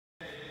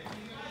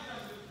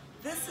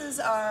This is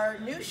our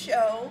new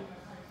show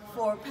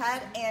for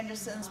Pat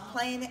Anderson's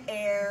Plein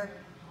Air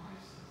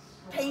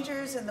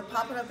Painters in the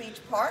Pompano Beach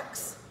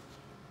Parks,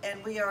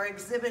 and we are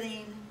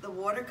exhibiting the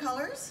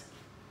watercolors.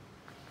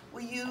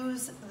 We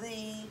use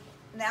the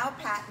now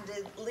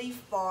patented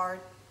leaf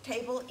bar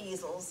table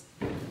easels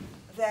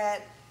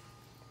that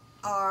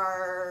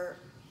are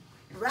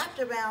wrapped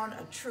around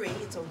a tree.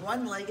 It's a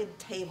one-legged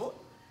table,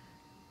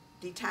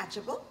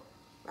 detachable,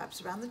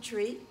 wraps around the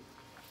tree.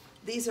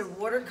 These are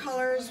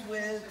watercolors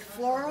with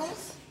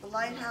florals, the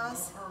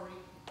lighthouse.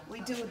 We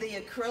do the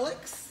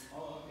acrylics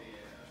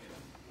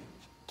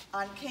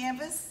on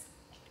canvas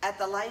at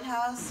the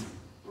lighthouse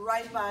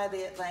right by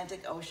the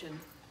Atlantic Ocean.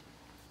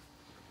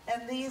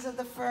 And these are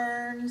the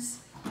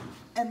ferns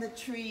and the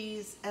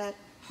trees at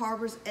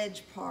Harbor's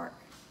Edge Park.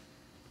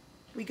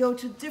 We go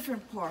to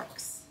different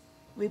parks.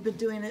 We've been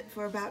doing it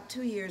for about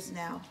 2 years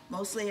now,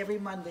 mostly every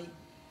Monday.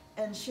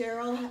 And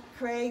Cheryl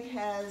Craig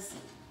has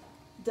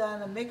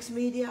done a mixed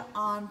media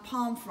on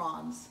palm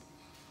fronds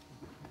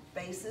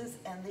bases,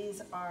 and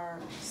these are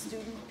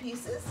student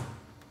pieces.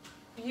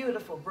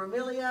 Beautiful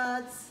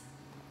bromeliads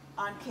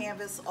on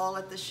canvas, all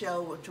at the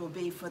show, which will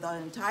be for the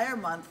entire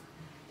month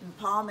in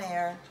Palm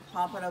Air,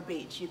 Pompano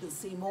Beach. You can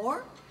see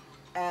more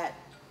at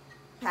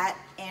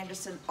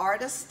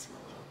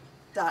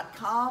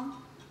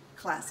patandersonartist.com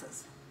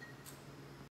classes.